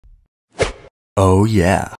Oh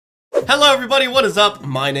yeah. Hello everybody, what is up?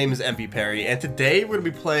 My name is MVPerry, and today we're going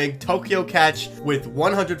to be playing TokyoCatch with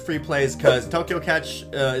 100 free plays because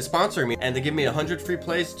TokyoCatch is sponsoring me, and they give me 100 free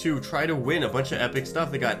plays to try to win a bunch of epic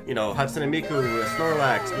stuff. They got, you know, Hatsune Miku,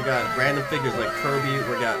 Snorlax, we got random figures like Kirby,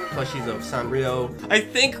 we got plushies of Sanrio. I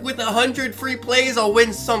think with 100 free plays I'll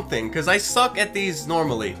win something, because I suck at these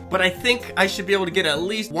normally. But I think I should be able to get at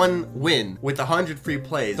least one win with 100 free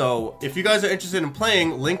plays. So if you guys are interested in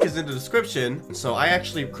playing, link is in the description. So I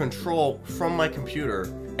actually control from my computer,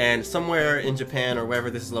 and somewhere in Japan or wherever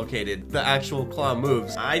this is located, the actual claw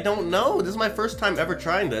moves. I don't know. This is my first time ever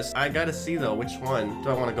trying this. I gotta see though, which one do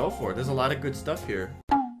I want to go for? There's a lot of good stuff here.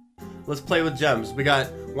 Let's play with gems. We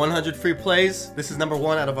got 100 free plays. This is number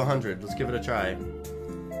 1 out of 100. Let's give it a try.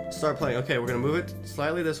 Start playing. Okay, we're gonna move it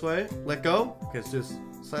slightly this way. Let go. Okay, it's just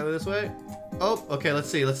slightly this way. Oh, okay, let's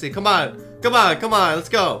see. Let's see. Come on. Come on. Come on. Let's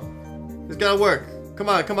go. It's gotta work. Come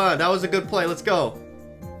on. Come on. That was a good play. Let's go.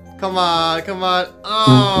 Come on, come on.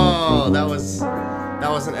 Oh, that was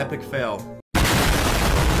an epic fail.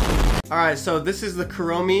 Alright, so this is the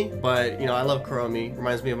Kuromi, but you know, I love Kuromi.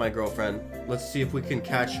 Reminds me of my girlfriend. Let's see if we can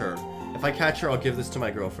catch her. If I catch her, I'll give this to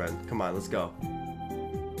my girlfriend. Come on, let's go.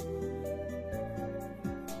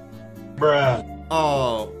 Bruh.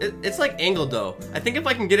 Oh, it's like angled though. I think if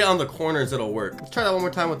I can get it on the corners, it'll work. Let's try that one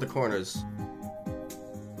more time with the corners.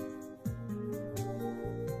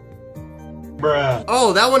 Bruh.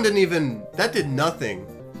 Oh, that one didn't even, that did nothing.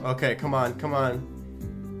 Okay, come on, come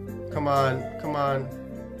on. Come on, come on.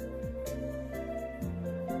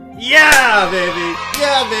 Yeah, baby.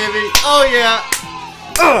 Yeah, baby. Oh, yeah.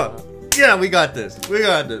 Yeah, we got this. We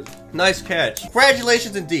got this. Nice catch.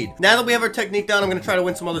 Congratulations indeed. Now that we have our technique down, I'm gonna try to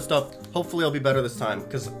win some other stuff. Hopefully I'll be better this time,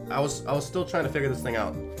 because I was still trying to figure this thing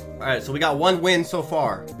out. Alright, so we got one win so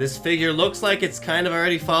far. This figure looks like it's kind of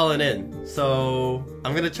already fallen in. So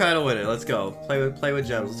I'm gonna try to win it. Let's go. Play with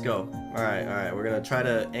gems. Let's go. Alright, we're gonna try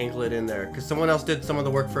to angle it in there, because someone else did some of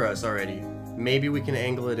the work for us already. Maybe we can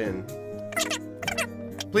angle it in.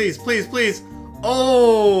 Please, please, please.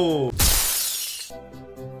 Oh!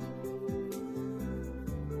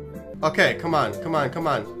 Okay, come on, come on, come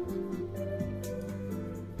on.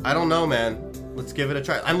 I don't know, man. Let's give it a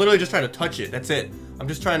try. I'm literally just trying to touch it. That's it. I'm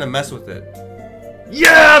just trying to mess with it.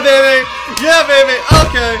 Yeah, baby! Yeah, baby!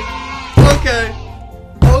 Okay. Okay.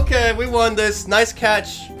 Okay, we won this. Nice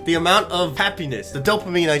catch. The amount of happiness, the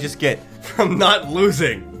dopamine I just get from not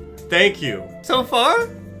losing. Thank you. So far,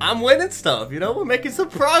 I'm winning stuff, you know? We're making some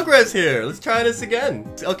progress here. Let's try this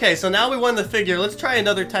again. Okay, so now we won the figure. Let's try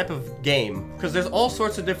another type of game, because there's all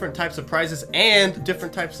sorts of different types of prizes and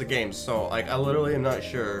different types of games. So, like, I literally am not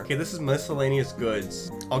sure. Okay, this is miscellaneous goods.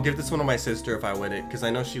 I'll give this one to my sister if I win it, because I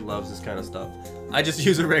know she loves this kind of stuff. I just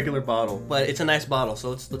use a regular bottle, but it's a nice bottle, so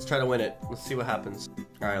let's try to win it. Let's see what happens.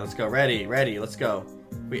 All right, let's go. Ready, let's go.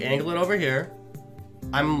 We angle it over here.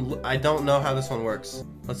 I don't know how this one works.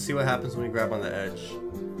 Let's see what happens when we grab on the edge.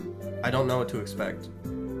 I don't know what to expect.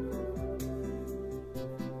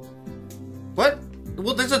 What?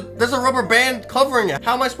 Well, there's a rubber band covering it.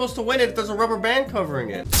 How am I supposed to win it if there's a rubber band covering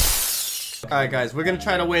it? Alright guys, we're gonna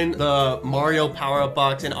try to win the Mario power-up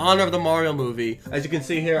box in honor of the Mario movie. As you can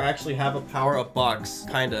see here, I actually have a power-up box.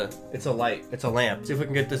 Kinda. It's a light. It's a lamp. See if we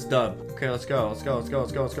can get this dub. Okay, let's go. Let's go. Let's go.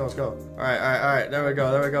 Let's go. Let's go. Let's go. Alright. There we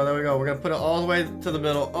go. There we go. There we go. We're gonna put it all the way to the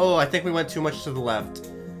middle. Oh, I think we went too much to the left.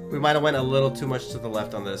 We might have went a little too much to the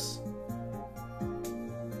left on this.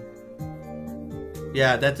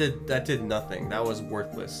 Yeah, that did nothing. That was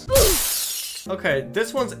worthless. Okay,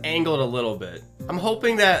 this one's angled a little bit. I'm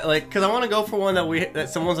hoping that, like, cause I want to go for one that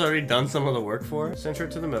someone's already done some of the work for. Center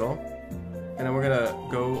it to the middle, and then we're gonna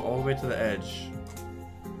go all the way to the edge.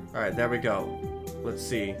 All right, there we go. Let's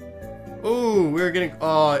see. Ooh, we were getting.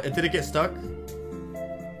 Oh, did it get stuck?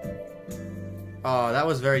 Oh, that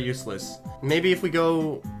was very useless. Maybe if we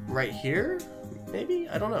go right here. Maybe?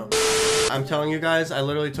 I don't know. I'm telling you guys, I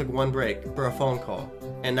literally took one break for a phone call.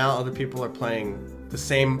 And now other people are playing the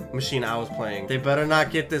same machine I was playing. They better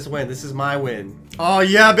not get this win. This is my win. Oh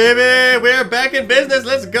yeah, baby! We're back in business.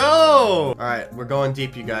 Let's go! Alright, we're going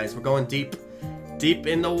deep, you guys. We're going deep. Deep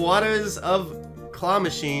in the waters of Claw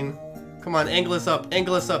Machine. Come on, angle us up.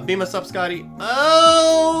 Angle us up. Beam us up, Scotty.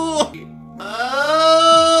 Oh!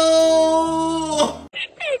 Oh!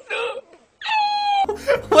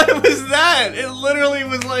 What was that? It literally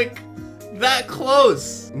was like that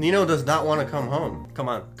close. Nino does not want to come home. Come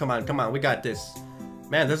on, come on, come on. We got this.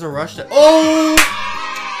 Man, there's a rush to— oh!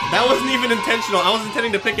 That wasn't even intentional. I was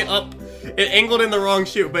intending to pick it up. It angled in the wrong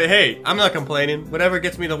shoot, but hey, I'm not complaining. Whatever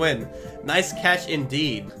gets me the win. Nice catch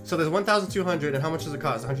indeed. So there's 1,200, and how much does it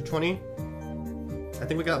cost? 120? I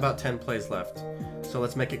think we got about 10 plays left. So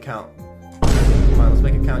let's make it count. Come on, let's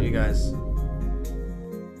make it count, you guys.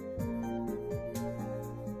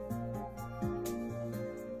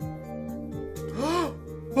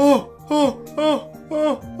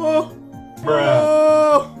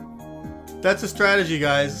 That's a strategy,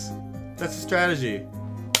 guys. That's a strategy.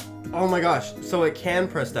 Oh my gosh. So it can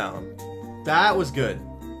press down. That was good.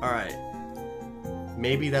 Alright.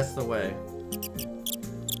 Maybe that's the way.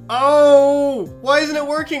 Oh! Why isn't it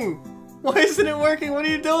working? Why isn't it working? What are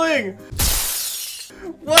you doing?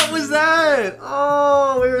 What was that?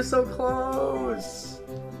 Oh, we were so close.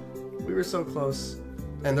 We were so close.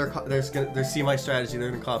 And they're see my strategy.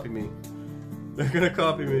 They're gonna copy me. They're gonna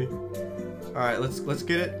copy me. All right, let's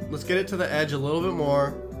get it to the edge a little bit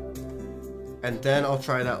more, and then I'll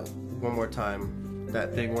try that one more time.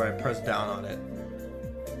 That thing where I press down on it.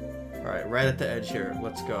 All right, right at the edge here.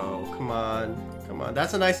 Let's go. Come on, come on.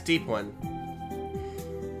 That's a nice deep one.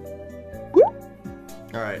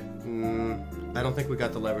 All right. I don't think we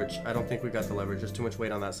got the leverage. I don't think we got the leverage. There's too much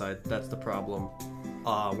weight on that side. That's the problem.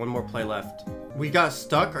 One more play left. We got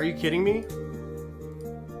stuck. Are you kidding me?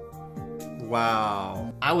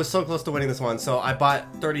 Wow. I was so close to winning this one, so I bought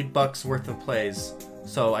 30 bucks worth of plays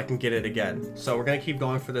so I can get it again. So we're gonna keep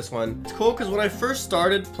going for this one. It's cool because when I first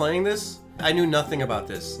started playing this, I knew nothing about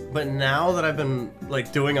this. But now that I've been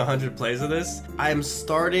like doing 100 plays of this, I'm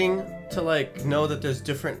starting to like know that there's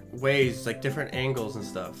different ways, like different angles and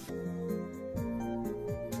stuff.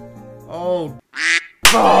 Oh.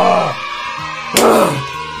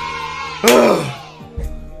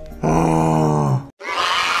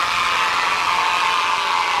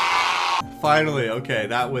 Finally, okay,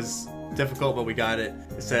 that was difficult, but we got it.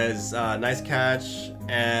 It says, nice catch,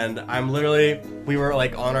 and we were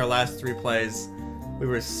like on our last 3 plays. We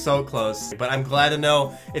were so close, but I'm glad to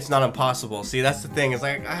know it's not impossible. See, that's the thing, is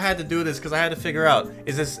like, I had to do this because I had to figure out,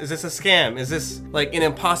 is this a scam? Is this like an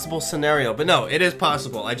impossible scenario? But no, it is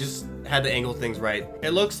possible. I just had to angle things right. It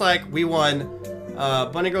looks like we won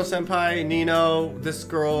Bunny Girl Senpai, Nino, this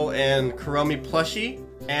girl, and Kuromi plushie,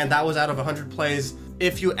 and that was out of 100 plays.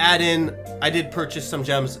 If you add in, I did purchase some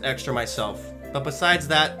gems extra myself, but besides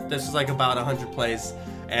that, this is like about 100 plays,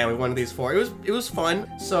 and we won these 4. It was fun.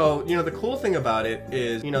 So, you know, the cool thing about it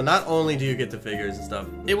is, you know, not only do you get the figures and stuff,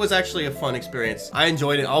 it was actually a fun experience. I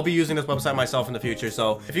enjoyed it. I'll be using this website myself in the future,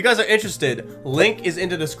 so if you guys are interested, link is in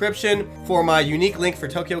the description for my unique link for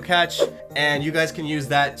TokyoCatch, and you guys can use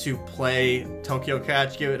that to play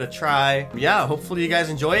TokyoCatch, give it a try. Yeah, hopefully you guys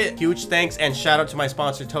enjoy it. Huge thanks and shout out to my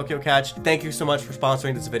sponsor, TokyoCatch. Thank you so much for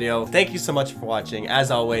sponsoring this video. Thank you so much for watching. As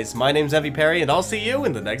always, my name's MVPerry, and I'll see you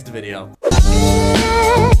in the next video.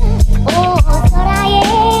 大空へ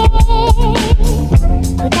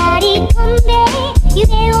二人飛んで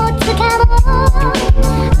夢をつかもう